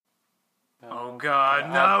Oh God!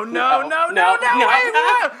 No!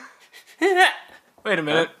 Wait a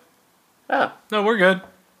minute. Oh, No, we're good.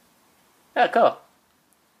 yeah, cool.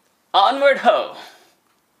 Onward ho!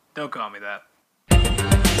 Don't call me that.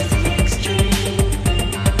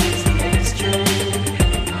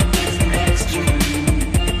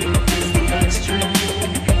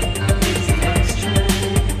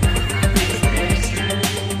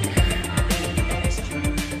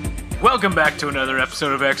 Welcome back to another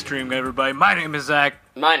episode of Extreme, everybody. My name is Zach,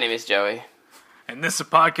 My name is Joey. and this is a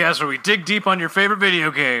podcast where we dig deep on your favorite video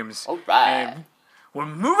games. Alright. And we're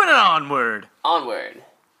moving onward. Onward.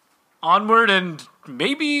 And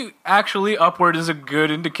maybe actually upward is a good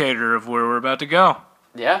indicator of where we're about to go.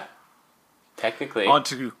 Yeah. Technically.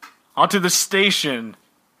 Onto the station.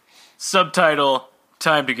 Subtitle,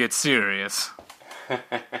 Time to Get Serious.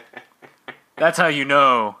 That's how you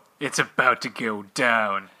know it's about to go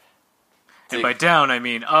down. And by down, I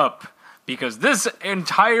mean up. Because this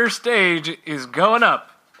entire stage is going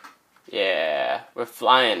up. Yeah. We're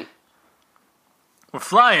flying. We're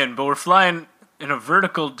flying, but we're flying in a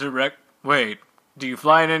vertical direct... Wait, do you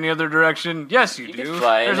fly in any other direction? Yes, you do. can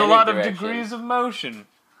fly in There's a any lot direction. of degrees of motion.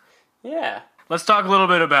 Yeah. Let's talk a little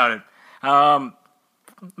bit about it.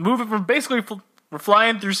 We're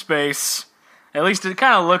flying through space. At least it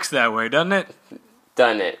kind of looks that way, doesn't it?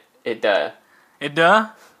 Done it. It duh. It does?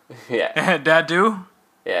 Yeah. That do?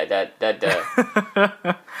 Yeah, that duh.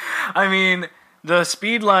 I mean, the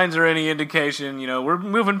speed lines are any indication, we're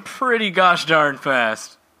moving pretty gosh darn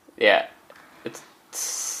fast. Yeah.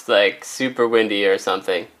 It's like super windy or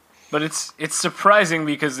something. But it's surprising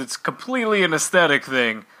because it's completely an aesthetic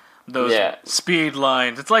thing. Those speed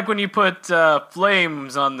lines. It's like when you put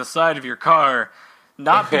flames on the side of your car,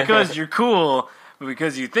 not because you're cool, but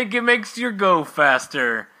because you think it makes your go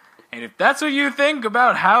faster. And if that's what you think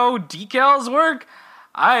about how decals work,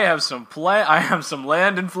 I have some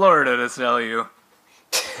land in Florida to sell you.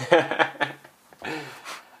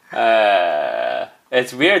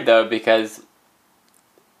 It's weird though because,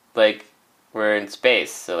 like, we're in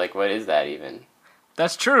space. So, like, what is that even?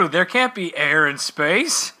 That's true. There can't be air in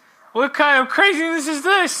space. What kind of craziness is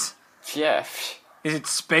this? Yeah. Is it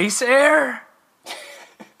space air?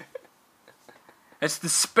 It's the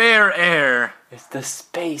spare air. It's the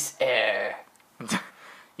space air.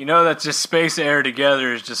 You know that just space air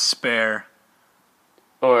together is just spare.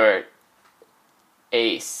 Or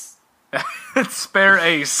ace. It's spare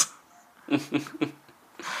ace.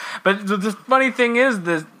 But the funny thing is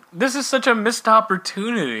that this is such a missed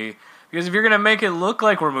opportunity. Because if you're going to make it look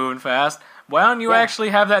like we're moving fast, why don't you actually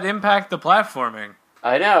have that impact the platforming?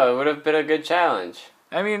 I know, it would have been a good challenge.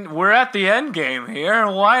 I mean, we're at the end game here.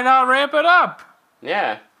 Why not ramp it up?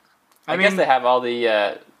 Yeah. I mean, guess they have all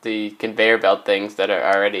the conveyor belt things that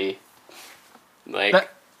are already,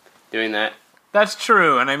 doing that. That's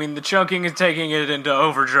true, and I mean, the chunking is taking it into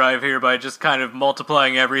overdrive here by just kind of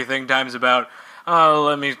multiplying everything times about,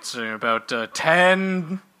 let me see, about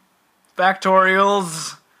 10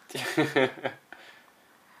 factorials. Yeah.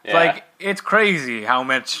 Like, it's crazy how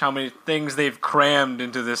many things they've crammed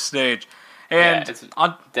into this stage. And it's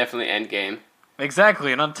definitely endgame.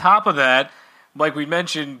 Exactly, and on top of that, like we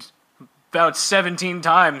mentioned about 17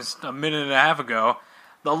 times a minute and a half ago,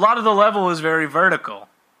 a lot of the level is very vertical.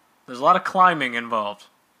 There's a lot of climbing involved.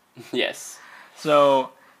 Yes.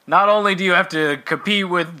 So, not only do you have to compete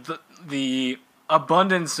with the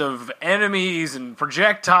abundance of enemies and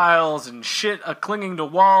projectiles and shit clinging to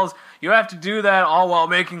walls, you have to do that all while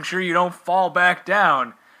making sure you don't fall back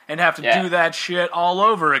down and have to do that shit all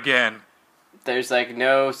over again. There's,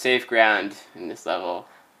 no safe ground in this level.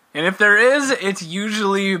 And if there is, it's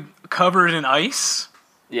usually covered in ice.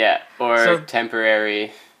 Yeah, or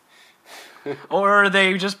temporary. Or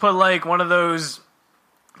they just put, one of those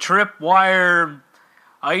tripwire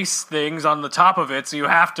ice things on the top of it, so you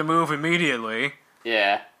have to move immediately.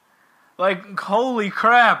 Yeah. Holy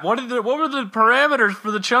crap, what were the parameters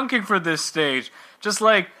for the chunking for this stage? Just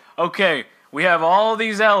okay, we have all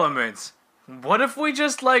these elements. What if we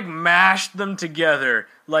just, mashed them together?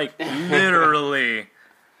 Literally.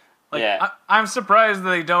 I'm surprised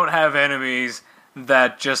they don't have enemies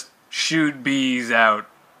that just shoot bees out.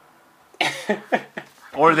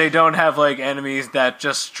 Or they don't have, enemies that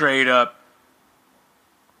just straight up...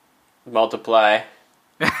 multiply.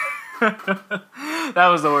 That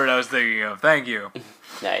was the word I was thinking of. Thank you.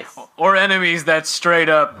 Nice. Or enemies that straight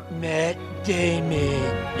up... Matt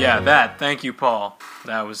Damon. Yeah, that. Thank you, Paul.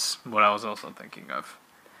 That was what I was also thinking of.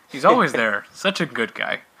 He's always there. Such a good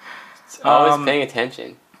guy. Always paying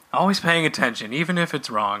attention. Always paying attention, even if it's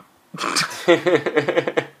wrong.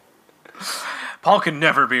 Paul can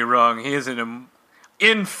never be wrong. He is an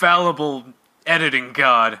infallible editing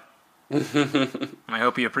god. I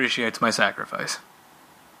hope he appreciates my sacrifice.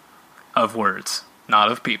 Of words,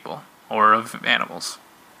 not of people. Or of animals.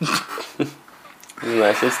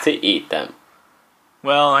 Unless it's to eat them.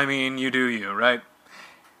 Well, I mean, you do you, right?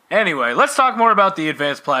 Anyway, let's talk more about the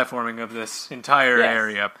advanced platforming of this entire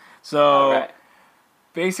area. So,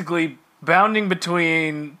 basically, bounding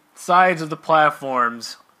between sides of the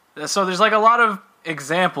platforms. So there's like a lot of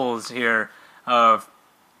examples here of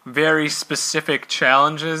very specific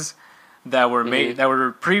challenges that were made, that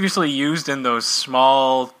were previously used in those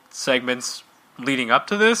small segments leading up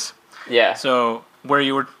to this. Yeah. So where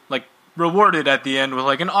you were like rewarded at the end with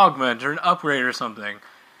like an augment or an upgrade or something.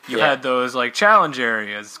 You had those like challenge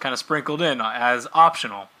areas kind of sprinkled in as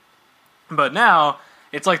optional. But now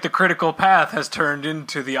it's like the critical path has turned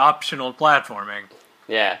into the optional platforming.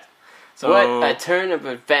 Yeah. So what a turn of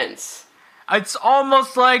events. It's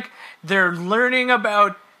almost like they're learning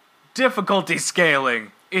about difficulty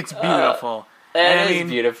scaling. It's beautiful. That is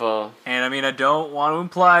beautiful. And I mean, I don't want to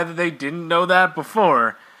imply that they didn't know that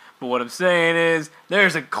before. But what I'm saying is,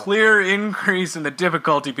 there's a clear increase in the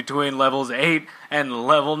difficulty between levels 8 and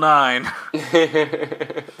level 9.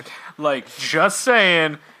 Like, just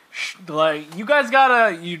saying, like, you guys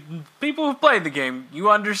gotta, people who've played the game,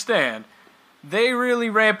 you understand. They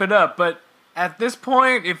really ramp it up, but at this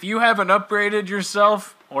point, if you haven't upgraded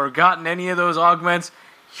yourself or gotten any of those augments,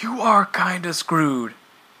 you are kinda screwed.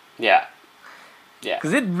 Yeah. Yeah.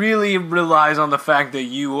 Because it really relies on the fact that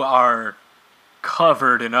you are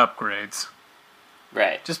covered in upgrades.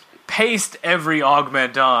 Right. Just paste every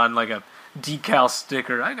augment on like a decal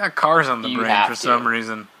sticker. I got cars on the brain for some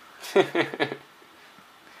reason.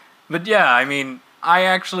 But yeah, I mean, I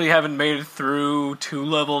actually haven't made it through to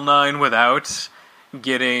level 9 without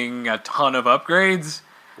getting a ton of upgrades.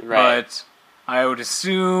 Right. But I would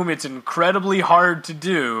assume it's incredibly hard to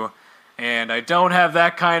do, and I don't have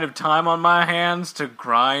that kind of time on my hands to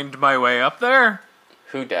grind my way up there.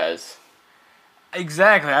 Who does?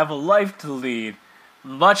 Exactly, I have a life to lead,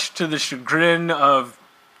 much to the chagrin of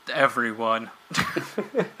everyone.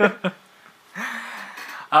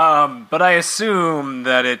 But I assume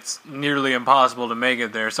that it's nearly impossible to make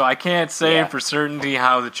it there, so I can't say for certainty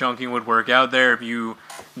how the chunking would work out there if you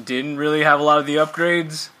didn't really have a lot of the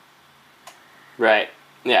upgrades. Right.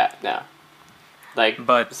 Yeah, no. Like,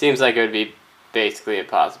 but it seems like it would be basically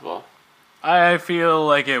impossible. I feel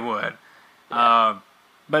like it would. Yeah.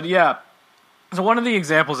 But yeah, so one of the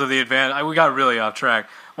examples of the advanced... we got really off track.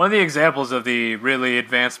 One of the examples of the really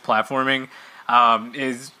advanced platforming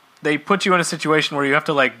is they put you in a situation where you have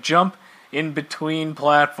to like jump in between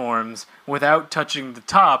platforms without touching the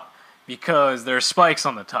top because there are spikes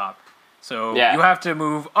on the top. So you have to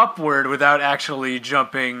move upward without actually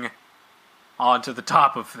jumping onto the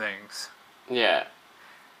top of things. Yeah.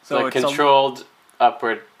 So like controlled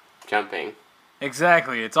upward jumping.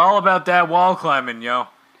 Exactly. It's all about that wall climbing, yo.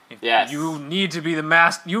 Yes. You need to be the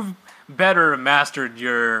master. You've better mastered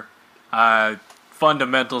your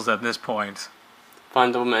fundamentals at this point.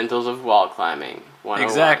 Fundamentals of wall climbing. 101.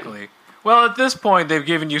 Exactly. Well, at this point, they've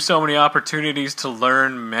given you so many opportunities to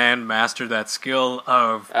learn and master that skill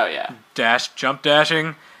of jump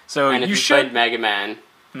dashing. So and if you played Mega Man,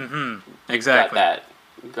 exactly.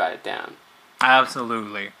 You got it down.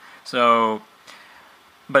 Absolutely. So,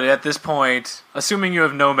 but at this point, assuming you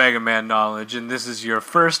have no Mega Man knowledge, and this is your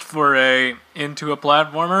first foray into a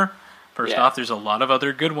platformer, first off, there's a lot of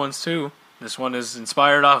other good ones too. This one is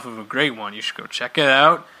inspired off of a great one. You should go check it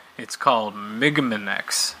out. It's called Mega Man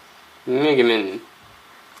X. Mega Man.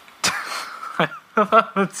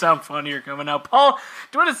 That would sound funnier coming out. Paul,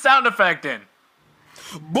 do a sound effect in.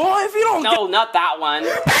 Boy, if you don't... No, not that one.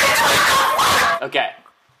 Okay.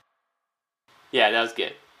 Yeah, that was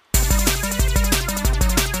good.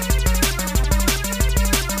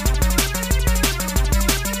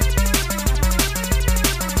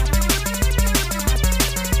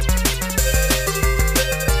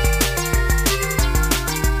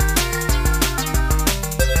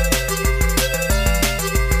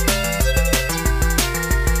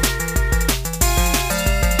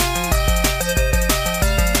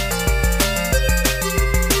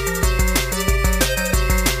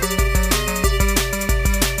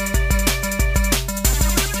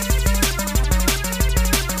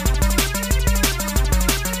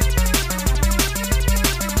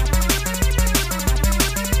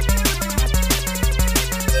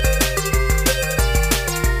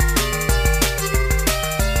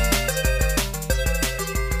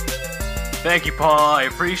 Thank you, Paul. I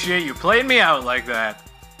appreciate you playing me out like that.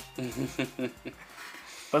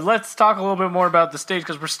 But let's talk a little bit more about the stage,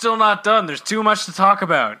 because we're still not done. There's too much to talk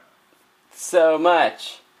about. So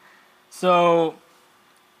much. So,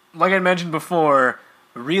 like I mentioned before,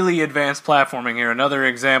 really advanced platforming here. Another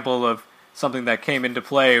example of something that came into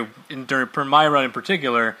play during my run in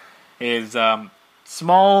particular is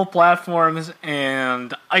small platforms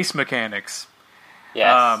and ice mechanics.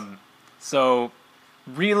 Yes. So,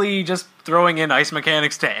 really just throwing in ice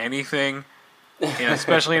mechanics to anything,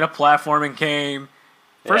 especially in a platforming game,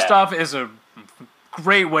 first off, is a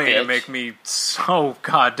great way to make me so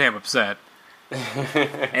goddamn upset.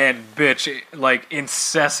 And bitch, like,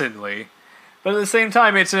 incessantly. But at the same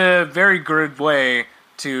time, it's a very good way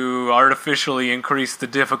to artificially increase the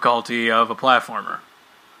difficulty of a platformer.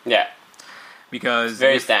 Yeah. Because... It's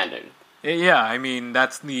very standard. Yeah, I mean,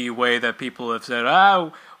 that's the way that people have said,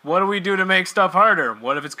 what do we do to make stuff harder?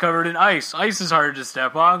 What if it's covered in ice? Ice is hard to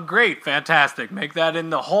step on. Great, fantastic. Make that in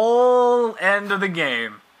the whole end of the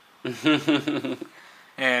game.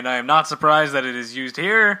 And I am not surprised that it is used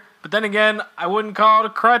here. But then again, I wouldn't call it a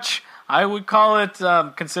crutch. I would call it,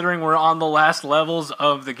 considering we're on the last levels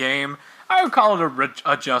of the game, I would call it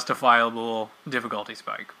a justifiable difficulty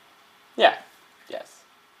spike. Yeah. Yes.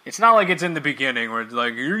 It's not like it's in the beginning where it's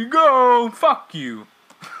like, here you go, fuck you.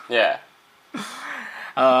 Yeah.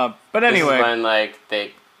 But anyway. This is when, like,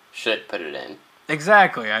 they should put it in.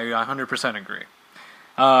 Exactly, I 100% agree.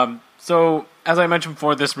 So, as I mentioned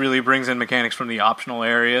before, this really brings in mechanics from the optional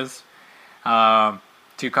areas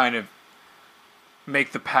to kind of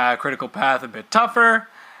make the critical path a bit tougher,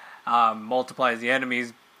 multiplies the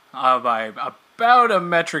enemies by about a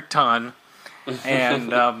metric ton,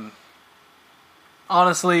 and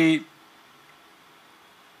honestly,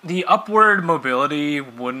 the upward mobility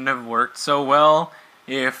wouldn't have worked so well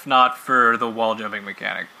if not for the wall jumping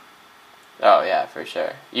mechanic. Oh, yeah, for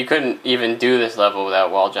sure. You couldn't even do this level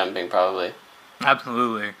without wall jumping, probably.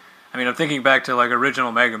 Absolutely. I mean, I'm thinking back to, like,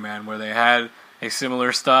 original Mega Man, where they had a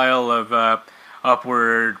similar style of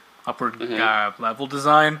upward level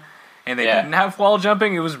design, and they didn't have wall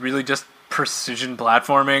jumping. It was really just precision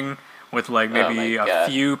platforming with, like, maybe a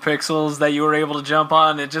few pixels that you were able to jump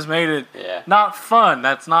on. It just made it not fun.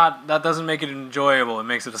 That doesn't make it enjoyable. It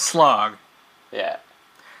makes it a slog. Yeah.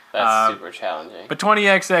 That's super challenging. But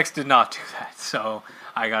 20XX did not do that, so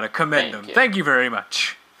I gotta commend them. Thank you very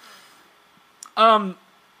much.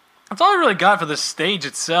 That's all I really got for the stage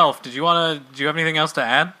itself. Do you have anything else to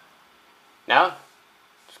add? No.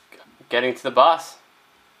 Just getting to the boss.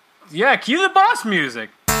 Yeah, cue the boss music.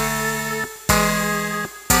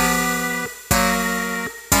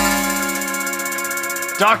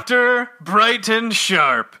 Dr. Brighton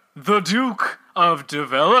Sharp, the Duke of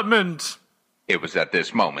Development. It was at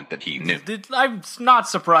this moment that he knew. I'm not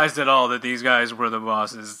surprised at all that these guys were the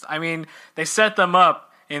bosses. I mean, they set them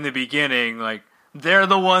up in the beginning, like, they're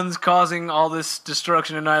the ones causing all this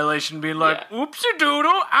destruction and annihilation, being like, oopsie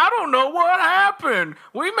doodle, I don't know what happened.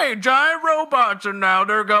 We made giant robots and now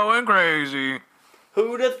they're going crazy.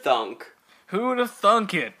 Who'da thunk? Who'da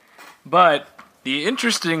thunk it? But the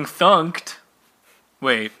interesting thunked...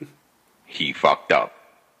 Wait. He fucked up.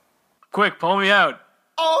 Quick, pull me out.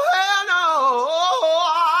 Oh, hell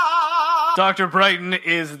no! Dr. Brighton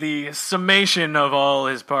is the summation of all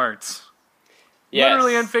his parts. Yes.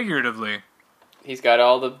 Literally and figuratively. He's got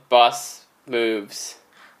all the boss moves.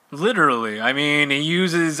 Literally. I mean, he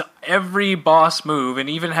uses every boss move and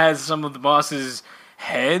even has some of the boss's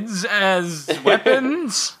heads as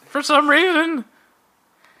weapons for some reason.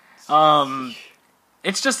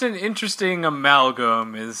 It's just an interesting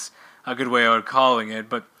amalgam is a good way of calling it,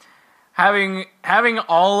 but having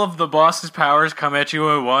all of the boss's powers come at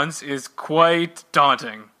you at once is quite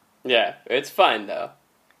daunting. Yeah, it's fun though.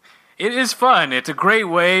 It is fun. It's a great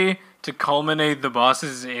way to culminate the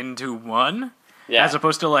bosses into one. Yeah. As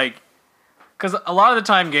opposed to, like... Because a lot of the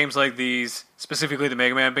time games like these, specifically the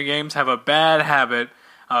Mega Man games, have a bad habit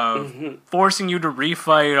of forcing you to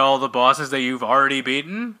refight all the bosses that you've already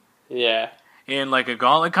beaten. Yeah. In, like, a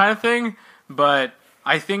gauntlet kind of thing. But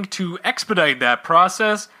I think to expedite that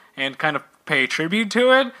process and kind of pay tribute to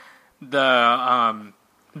it, the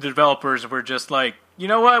developers were just like, you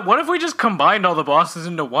know what? What if we just combined all the bosses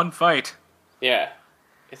into one fight? Yeah.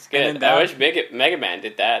 It's good. I wish Mega Man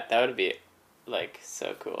did that. That would be, like,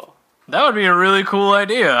 so cool. That would be a really cool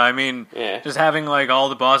idea. I mean, just having, like, all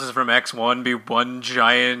the bosses from X1 be one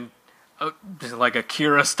giant, like,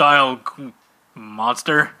 Akira-style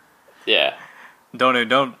monster. Yeah.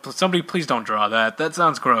 Don't. Somebody please don't draw that. That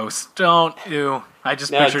sounds gross. Don't. Ew. I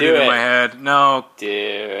just pictured it in my head. No. Do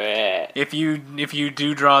it. If you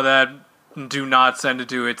do draw that, do not send it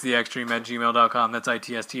to itstheextreme@gmail.com. That's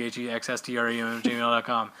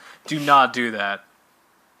ITSTHEXSTREM@gmail.com. Do not do that.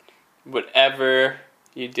 Whatever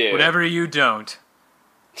you do. Whatever you don't.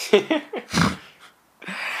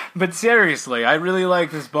 But seriously, I really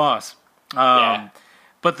like this boss. Yeah.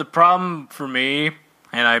 But the problem for me,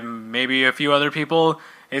 and maybe a few other people,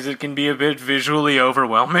 is it can be a bit visually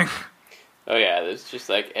overwhelming. Oh yeah, there's just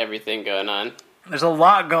like everything going on. There's a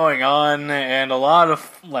lot going on, and a lot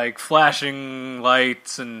of like flashing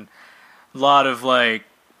lights, and a lot of like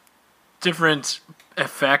different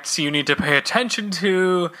effects you need to pay attention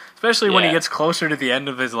to, especially when he Yeah. gets closer to the end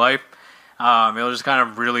of his life. It'll just kind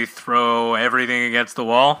of really throw everything against the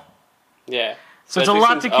wall. Yeah. So it's a Especially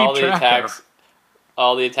lot since to keep track of.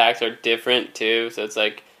 All the attacks are different too, so it's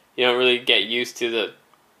like you don't really get used to the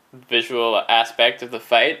visual aspect of the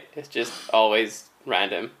fight. It's just always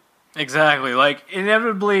random. Exactly. Like,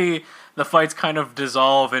 inevitably, the fights kind of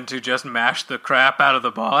dissolve into just mash the crap out of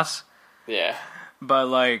the boss. Yeah. But,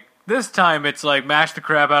 like, this time it's like mash the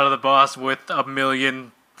crap out of the boss with a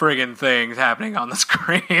million friggin' things happening on the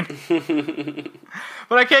screen.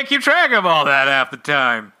 But I can't keep track of all that half the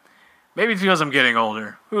time. Maybe it's because I'm getting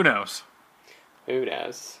older. Who knows? Who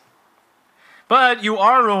knows? But you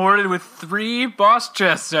are rewarded with 3 boss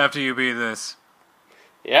chests after you beat this.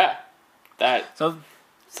 Yeah. So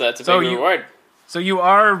So that's a So big reward. So you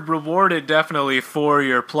are rewarded definitely for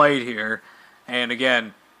your plate here. And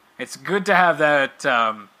again, it's good to have that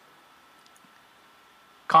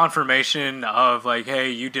confirmation of like,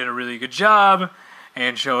 hey, you did a really good job,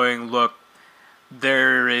 and showing, look,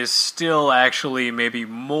 there is still actually maybe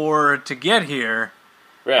more to get here.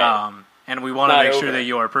 Right. And we want to Not make sure over. that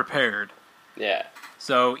you are prepared. Yeah.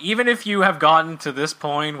 So even if you have gotten to this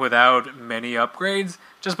point without many upgrades,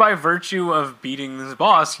 just by virtue of beating this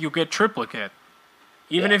boss, you get triplicate.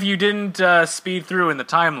 Even Yeah. if you didn't speed through in the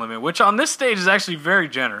time limit, which on this stage is actually very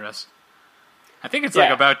generous. I think it's like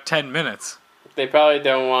Yeah. about 10 minutes. They probably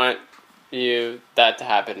don't want that to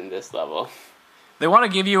happen in this level. They want to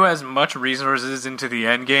give you as much resources into the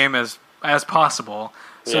end game as possible,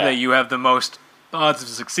 so Yeah. that you have the most odds of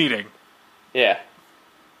succeeding. Yeah.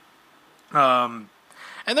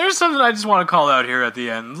 And there's something I just want to call out here at the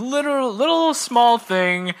end. Little small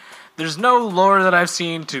thing. There's no lore that I've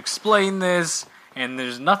seen to explain this, and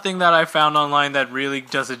there's nothing that I found online that really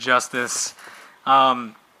does it justice.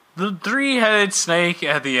 The 3-headed snake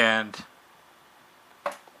at the end.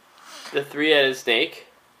 The 3-headed snake.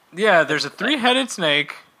 Yeah, there's a 3-headed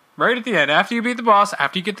snake right at the end, after you beat the boss,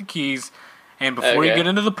 after you get the keys, and before you Okay. get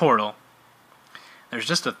into the portal. There's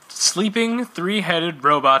just a sleeping 3-headed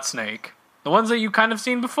robot snake. The ones that you kind of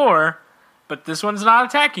seen before, but this one's not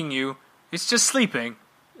attacking you. It's just sleeping.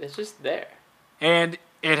 It's just there. And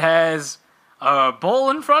it has a bowl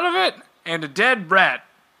in front of it and a dead rat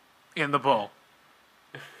in the bowl.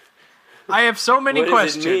 I have so many What does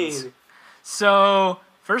questions. it mean? So,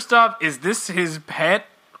 first off, is this his pet?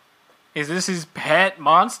 Is this his pet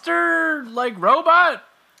monster, like, robot?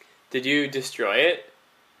 Did you destroy it?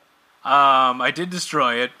 I did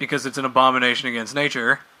destroy it because it's an abomination against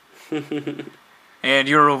nature. And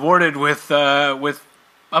you're rewarded with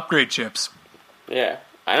upgrade chips. Yeah.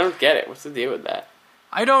 I don't get it. What's the deal with that?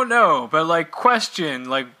 I don't know, but like, question,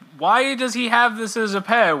 like, why does he have this as a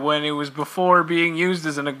pet when it was before being used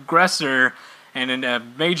as an aggressor and a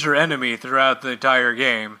major enemy throughout the entire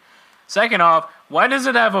game? Second off, why does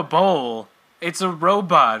it have a bowl? It's a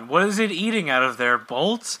robot. What is it eating out of there?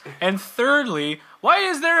 Bolts? And thirdly, why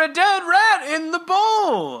is there a dead rat in the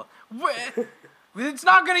bowl? It's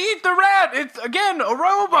not going to eat the rat. It's, again, a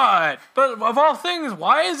robot. But of all things,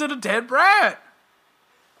 why is it a dead rat?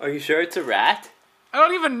 Are you sure it's a rat? I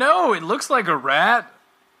don't even know. It looks like a rat.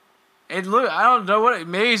 I don't know what.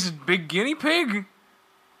 Maybe it's a big guinea pig?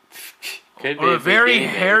 Could be Or a big very guinea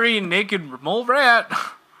pig. hairy, naked mole rat?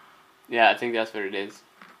 Yeah, I think that's what it is.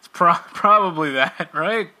 It's probably that,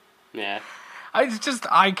 right? Yeah.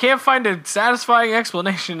 I can't find a satisfying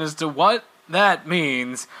explanation as to what that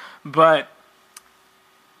means, but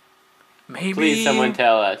maybe Please, someone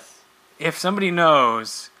tell us. if somebody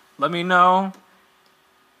knows, let me know.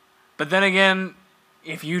 But then again,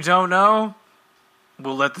 if you don't know,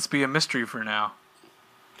 we'll let this be a mystery for now.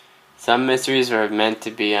 Some mysteries are meant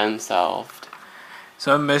to be unsolved.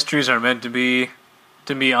 Some mysteries are meant to be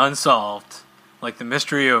unsolved. Like the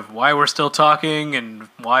mystery of why we're still talking and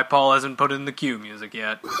why Paul hasn't put in the cue music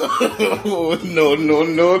yet. Oh, no, no,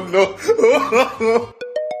 no, no.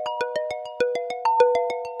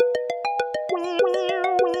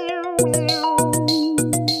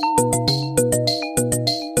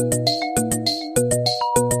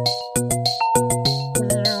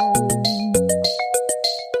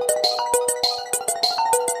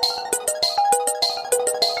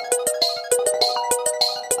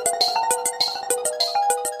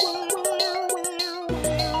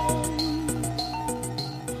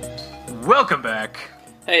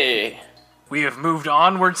 Okay. We have moved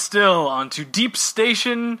onward still onto Deep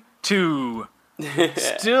Station 2.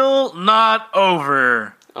 Still not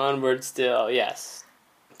over. Onward still, yes.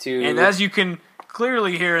 And as you can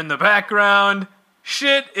clearly hear in the background,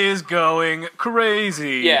 shit is going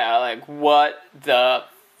crazy. Yeah, like, what the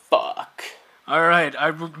fuck? Alright,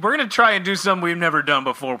 we're gonna try and do something we've never done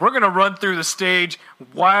before. We're gonna run through the stage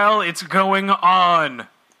while it's going on.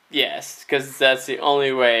 Yes, because that's the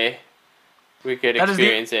only way we could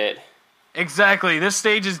experience it. Exactly. This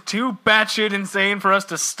stage is too batshit insane for us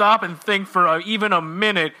to stop and think for even a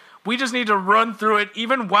minute. We just need to run through it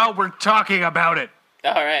even while we're talking about it.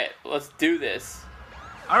 Alright, let's do this.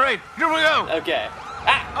 Alright, here we go. Okay.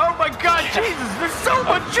 Ah! Oh my god, Jesus, there's so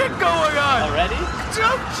much shit going on. Already?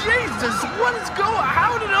 Oh, Jesus, what is going on?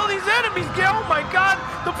 How did all these enemies get? Oh my god,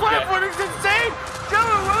 the platforming's insane.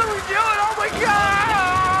 Dylan, what are we doing? Oh my god.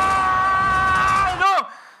 No.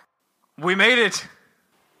 We made it.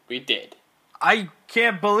 We did. I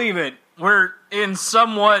can't believe it. We're in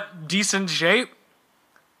somewhat decent shape.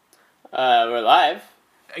 We're live.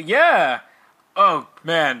 Yeah. Oh,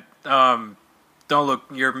 man. Don't look.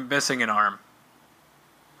 You're missing an arm.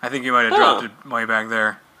 I think you might have dropped it way back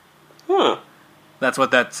there. Huh. That's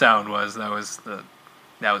what that sound was. That was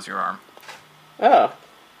your arm. Oh.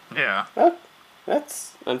 Yeah. Well,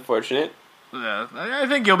 that's unfortunate. Yeah. I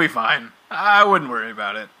think you'll be fine. I wouldn't worry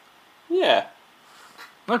about it. Yeah.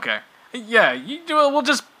 Okay. Yeah, we'll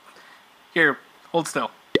just... Here, hold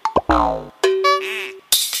still.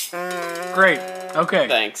 Great. Okay.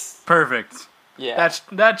 Thanks. Perfect. Yeah.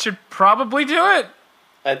 That should probably do it.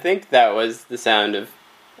 I think that was the sound of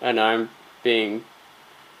an arm being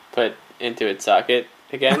put into its socket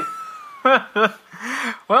again.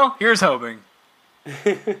 Well, here's hoping.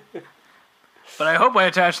 But I hope I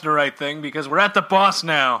attached the right thing, because we're at the boss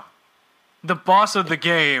now. The boss of the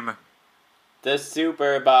game. The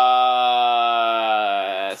super boss.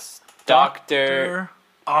 Dr.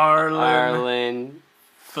 Arlen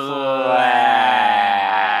Flag.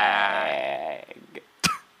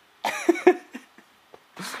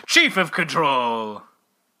 Chief of Control.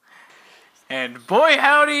 And boy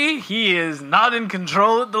howdy, he is not in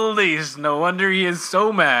control at the least. No wonder he is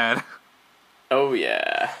so mad. Oh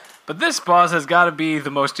yeah. But this boss has got to be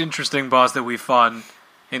the most interesting boss that we've fought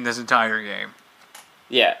in this entire game.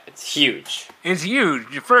 Yeah, it's huge. It's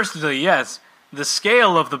huge. Firstly, yes, the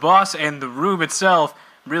scale of the boss and the room itself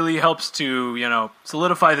really helps to,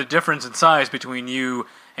 solidify the difference in size between you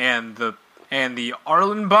and the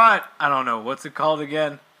Arlen bot. I don't know, what's it called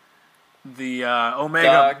again? The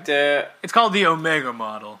Omega. It's called the Omega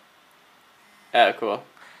model. Oh, cool.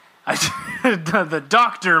 The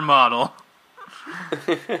Doctor model.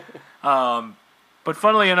 But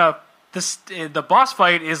funnily enough, the boss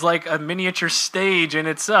fight is like a miniature stage in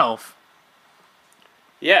itself.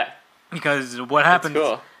 Yeah. Because what happens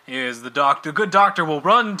is the good doctor will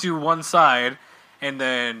run to one side and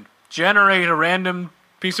then generate a random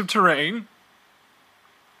piece of terrain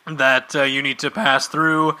that you need to pass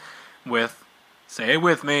through with, say it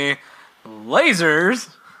with me, lasers.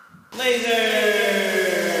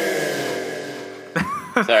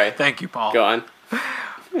 Sorry. Thank you, Paul. Go on.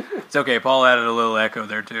 It's okay, Paul added a little echo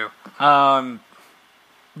there too. Then,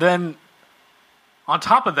 on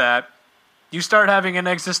top of that, you start having an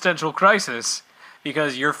existential crisis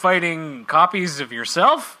because you're fighting copies of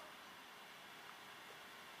yourself?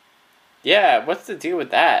 Yeah, what's the deal with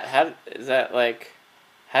that? How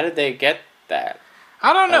did they get that?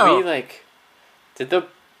 I don't know. Did the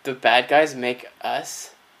bad guys make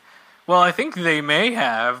us? Well, I think they may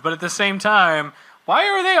have, but at the same time, why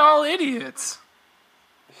are they all idiots?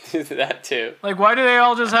 That too. Like, why do they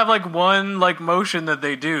all just have, one, motion that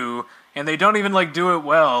they do, and they don't even, do it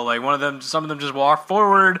well? Like, some of them just walk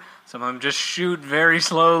forward, some of them just shoot very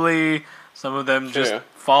slowly, some of them just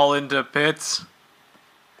fall into pits.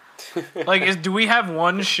 Do we have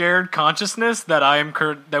one shared consciousness that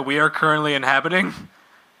that we are currently inhabiting?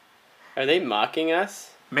 Are they mocking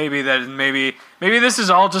us? Maybe this is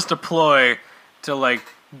all just a ploy to,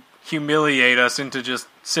 humiliate us into just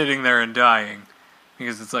sitting there and dying.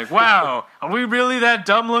 Because it's like, wow, are we really that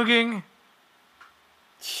dumb looking?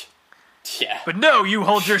 Yeah. But no, you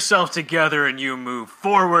hold yourself together and you move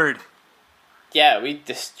forward. Yeah, we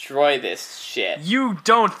destroy this shit. You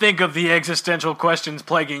don't think of the existential questions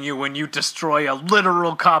plaguing you when you destroy a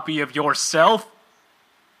literal copy of yourself.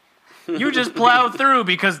 You just plow through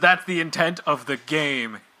because that's the intent of the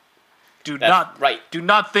game. Do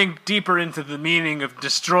not think deeper into the meaning of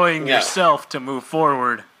destroying yourself to move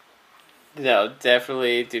forward. No,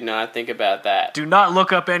 definitely do not think about that. Do not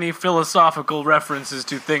look up any philosophical references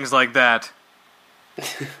to things like that.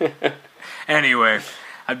 Anyway,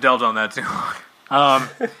 I've delved on that too long.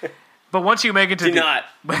 But once you make it to Do not.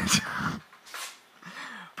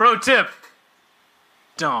 Pro tip: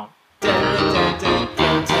 don't.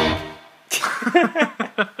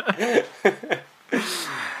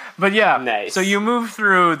 But yeah, Nice. So you move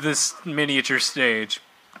through this miniature stage,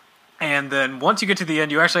 and then once you get to the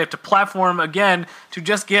end, you actually have to platform again to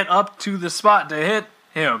just get up to the spot to hit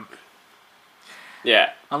him.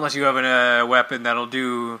 Yeah. Unless you have a weapon that'll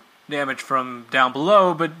do damage from down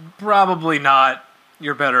below, but probably not.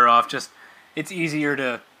 You're better off just... It's easier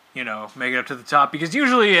to, make it up to the top, because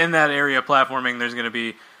usually in that area of platforming, there's going to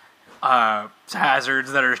be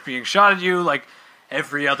hazards that are being shot at you, like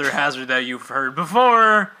every other hazard that you've heard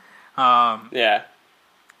before. Yeah.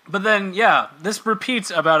 But then, this repeats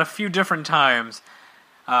about a few different times.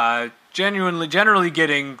 Generally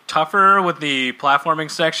getting tougher with the platforming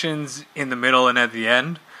sections in the middle and at the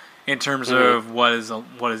end, in terms of what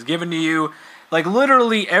is given to you. Like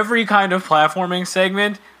literally every kind of platforming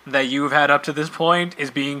segment that you've had up to this point is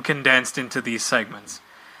being condensed into these segments.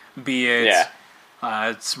 Be it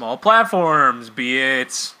small platforms, be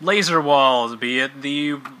it laser walls, be it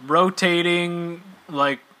the rotating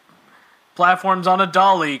platforms on a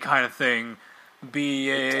dolly kind of thing.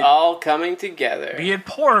 It's all coming together. Be it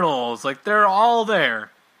portals, they're all there.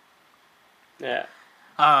 Yeah.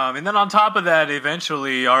 And then on top of that,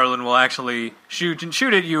 eventually Arlen will actually shoot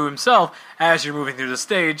at you himself as you're moving through the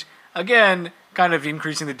stage. Again, kind of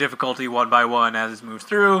increasing the difficulty one by one as it moves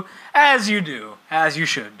through, as you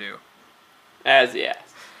should do. Yes.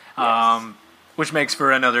 Which makes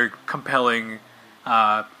for another compelling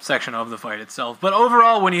section of the fight itself. But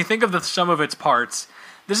overall, when you think of the sum of its parts,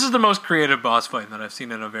 this is the most creative boss fight that I've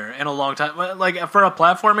seen in a long time. For a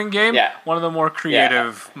platforming game, one of the more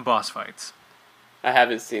creative boss fights. I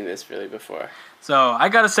haven't seen this really before. So I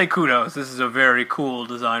gotta say kudos. This is a very cool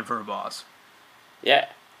design for a boss. Yeah.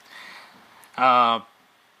 But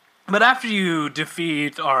after you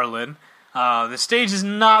defeat Arlen, the stage is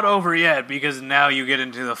not over yet, because now you get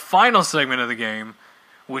into the final segment of the game,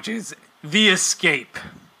 which is the escape.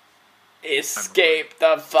 Escape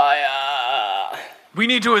the fire! We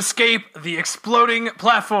need to escape the exploding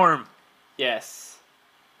platform. Yes.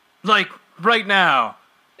 Right now.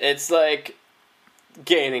 It's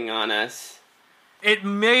gaining on us. It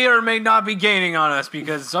may or may not be gaining on us,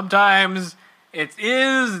 because sometimes it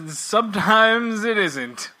is, and sometimes it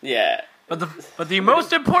isn't. Yeah. But the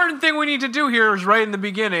most important thing we need to do here is right in the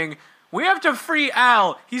beginning. We have to free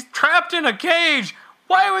Al. He's trapped in a cage.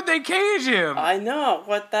 Why would they cage him? I know.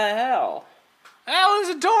 What the hell? Al is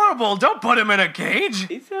adorable. Don't put him in a cage.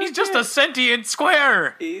 He's just a sentient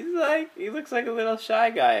square. He looks like a little shy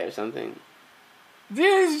guy or something. He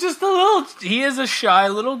is a shy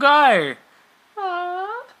little guy. Aww.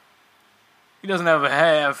 He doesn't have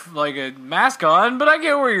a mask on, but I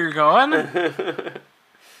get where you're going.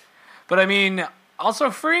 But I mean, also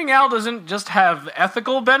freeing Al doesn't just have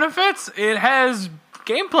ethical benefits, it has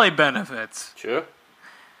gameplay benefits. Sure.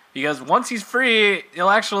 Because once he's free, he'll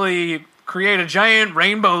actually create a giant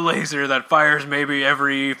rainbow laser that fires maybe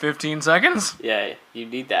every 15 seconds. Yeah, you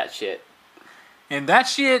need that shit. And that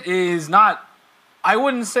shit is not... I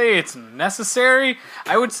wouldn't say it's necessary.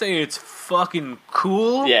 I would say it's fucking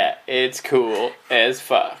cool. Yeah, it's cool as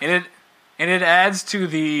fuck. And it adds to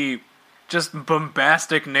the just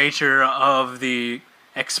bombastic nature of the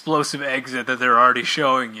explosive exit that they're already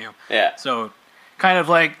showing you. Yeah. So, kind of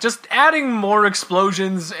just adding more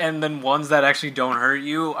explosions and then ones that actually don't hurt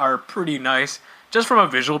you are pretty nice, just from a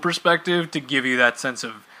visual perspective, to give you that sense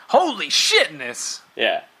of holy shitness.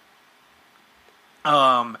 Yeah.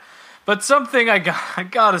 But something I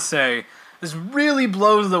gotta say, this really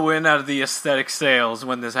blows the wind out of the aesthetic sails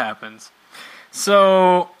when this happens.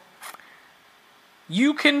 So,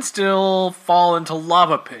 you can still fall into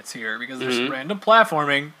lava pits here, because there's random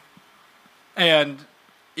platforming, and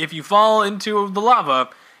if you fall into the lava,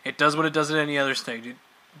 it does what it does at any other stage. It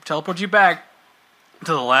teleports you back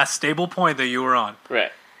to the last stable point that you were on.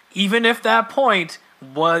 Right. Even if that point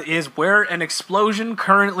is where an explosion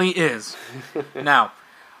currently is. Now,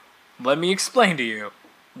 let me explain to you.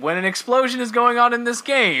 When an explosion is going on in this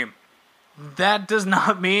game, that does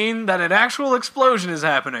not mean that an actual explosion is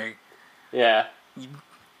happening. Yeah.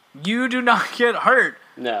 You do not get hurt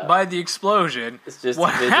by the explosion. It's just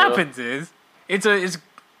what visual. happens is it's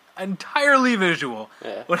entirely visual.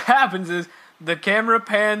 Yeah. What happens is the camera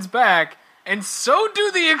pans back, and so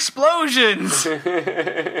do the explosions.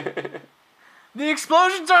 The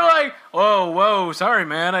explosions are like, whoa, sorry,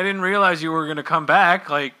 man, I didn't realize you were gonna come back.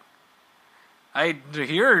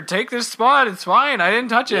 Take this spot. It's fine. I didn't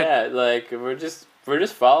touch it. Yeah, we're just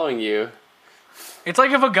following you. It's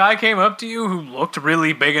like if a guy came up to you who looked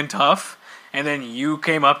really big and tough, and then you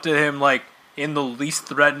came up to him like in the least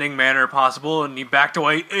threatening manner possible, and he backed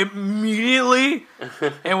away immediately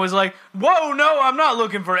and was like, "Whoa, no, I'm not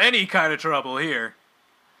looking for any kind of trouble here.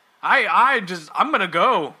 I'm gonna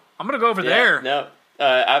go. I'm gonna go over there. No,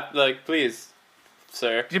 please,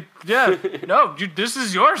 sir. Yeah, no, this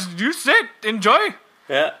is yours. You sit, enjoy.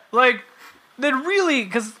 Yeah, Like, then really,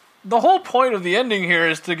 because the whole point of the ending here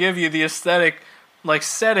is to give you the aesthetic, like,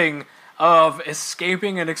 setting of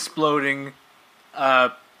escaping an exploding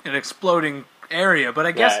area. But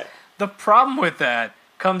I guess Right. the problem with that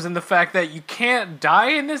comes in the fact that you can't die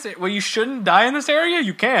in this. Well, you shouldn't die in this area.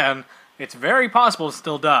 You can. It's very possible to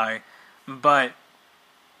still die, but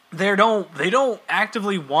they don't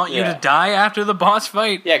actively want you Yeah. to die after the boss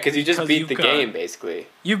fight. yeah, because you just beat you've the got- game basically.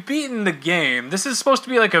 You've beaten the game. This is supposed to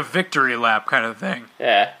be like a victory lap kind of thing.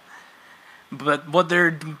 Yeah, But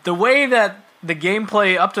the way that the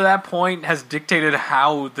gameplay up to that point has dictated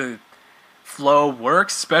how the flow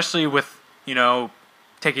works, especially with,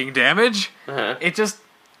 taking damage, it just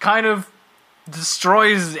kind of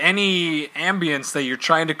destroys any ambience that you're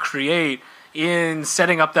trying to create in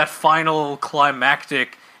setting up that final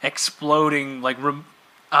climactic exploding,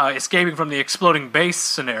 escaping from the exploding base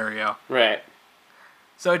scenario. right.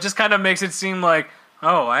 So it just kind of makes it seem like,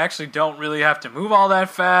 oh, I actually don't really have to move all that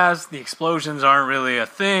fast. The explosions aren't really a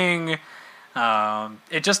thing.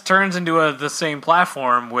 It just turns into the same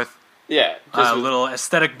platform with Yeah, a little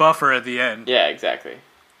aesthetic buffer at the end. yeah, exactly.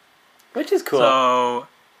 Which is cool. So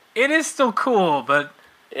it is still cool, but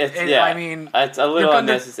it's I mean, it's a little you're gonna-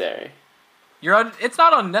 unnecessary. it's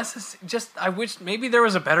not unnecessary. Just I wish maybe there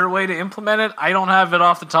was a better way to implement it. I don't have it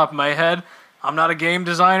off the top of my head. I'm not a game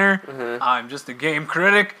designer. I'm just a game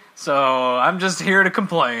critic, so I'm just here to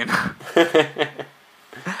complain.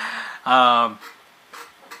 But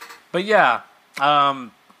yeah,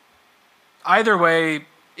 either way,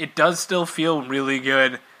 it does still feel really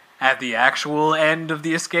good at the actual end of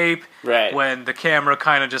the escape. Right. When the camera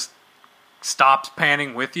kind of just stops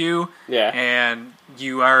panning with you. Yeah. And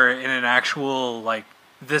you are in an actual,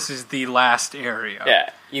 this is the last area. Yeah,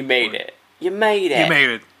 you made it. You made it. You made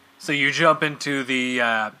it. So you jump into the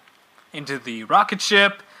rocket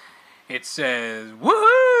ship. It says,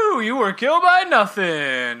 "Woohoo! You were killed by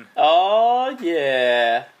nothing." Oh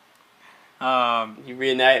yeah. You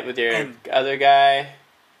reunite with your other guy.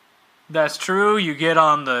 That's true. You get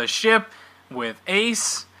on the ship with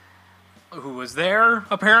Ace, who was there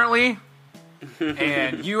apparently,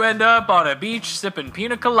 and you end up on a beach sipping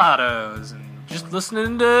pina coladas and just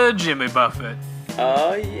listening to Jimmy Buffett.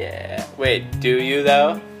 Oh yeah. Wait, do you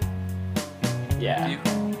though? Yeah.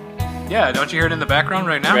 Yeah, don't you hear it in the background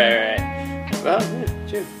right now? Right. Well, yeah,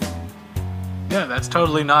 true. Yeah, that's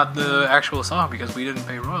totally not the actual song because we didn't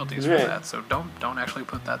pay royalties for Right. that. So don't actually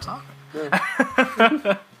put that song.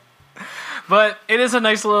 But it is a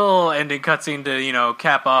nice little ending cutscene to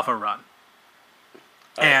cap off a run.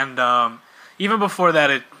 Oh. And even before that,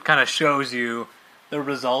 it kind of shows you the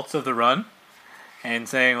results of the run and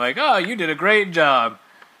saying like, "Oh, you did a great job."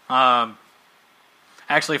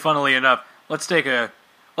 Actually, funnily enough, let's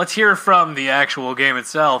hear from the actual game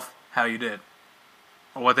itself how you did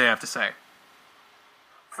or what they have to say.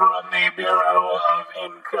 From the Bureau of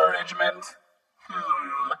Encouragement.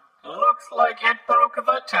 Looks like it broke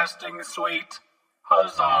the testing suite.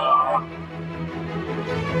 Huzzah.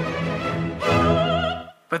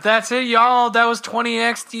 But that's it, y'all. That was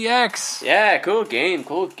 20XDX. Yeah, cool game,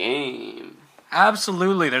 cool game.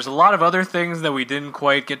 Absolutely. There's a lot of other things that we didn't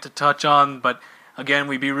quite get to touch on, but again,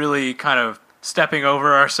 we'd be really kind of stepping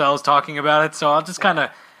over ourselves talking about it, so I'll just kind of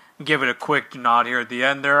give it a quick nod here at the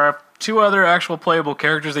end. There are 2 other actual playable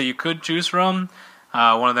characters that you could choose from.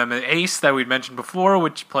 One of them is Ace, that we'd mentioned before,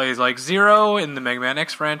 which plays like Zero in the Mega Man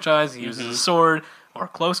X franchise. He uses a sword or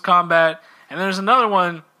close combat. And there's another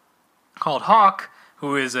one called Hawk,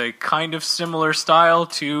 who is a kind of similar style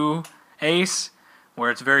to Ace,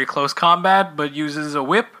 where it's very close combat, but uses a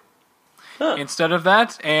whip instead of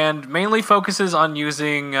that, and mainly focuses on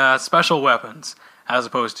using special weapons as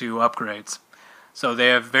opposed to upgrades. So they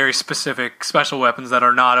have very specific special weapons that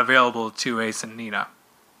are not available to Ace and Nina.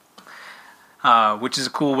 Which is a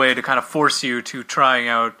cool way to kind of force you to trying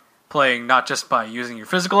out playing not just by using your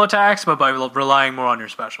physical attacks, but by relying more on your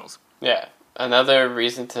specials. Yeah, another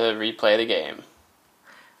reason to replay the game.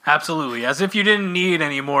 Absolutely, as if you didn't need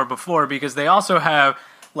any more before, because they also have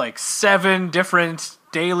like 7 different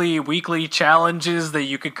daily, weekly challenges that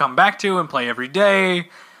you could come back to and play every day.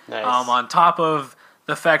 Nice. On top of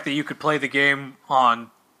the fact that you could play the game on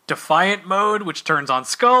Defiant mode, which turns on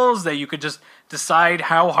skulls, that you could just decide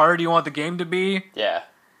how hard you want the game to be. Yeah.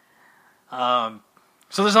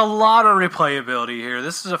 So there's a lot of replayability here.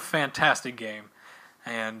 This is a fantastic game.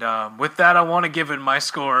 And with that, I want to give it my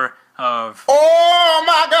score of... Oh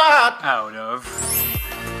my God! Out of...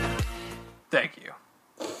 Thank you.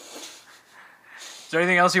 Is there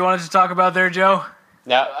anything else you wanted to talk about there, Joe?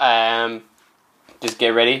 No, just get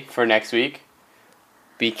ready for next week.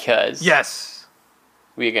 Because... Yes.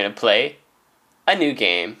 We're going to play a new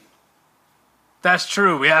game. That's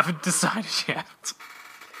true. We haven't decided yet.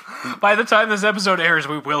 By the time this episode airs,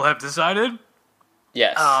 we will have decided.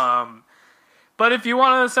 Yes. But if you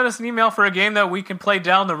want to send us an email for a game that we can play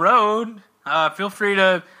down the road, feel free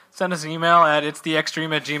to send us an email at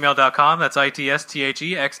itstheextreme@gmail.com. That's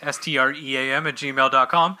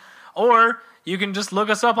itstheextream@gmail.com. Or you can just look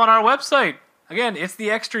us up on our website. Again, it's the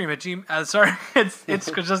extreme at it's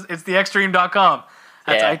theextreme.com.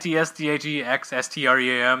 That's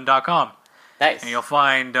itstheextream.com. Nice. And you'll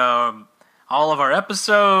find all of our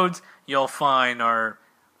episodes. You'll find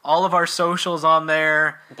all of our socials on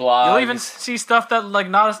there. Blogs. You'll even see stuff that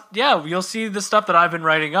you'll see the stuff that I've been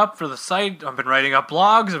writing up for the site. I've been writing up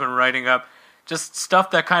blogs. I've been writing up just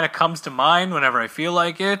stuff that kind of comes to mind whenever I feel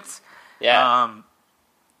like it. Yeah.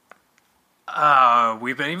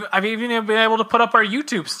 I've even been able to put up our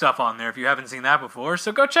YouTube stuff on there if you haven't seen that before.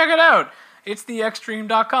 So go check it out. It's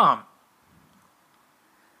theextreme.com.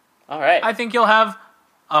 All right. I think you'll have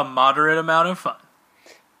a moderate amount of fun.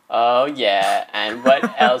 Oh, yeah. And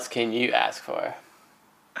what else can you ask for?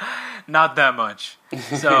 Not that much.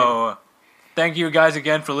 So, thank you guys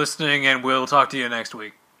again for listening, and we'll talk to you next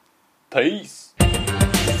week. Peace.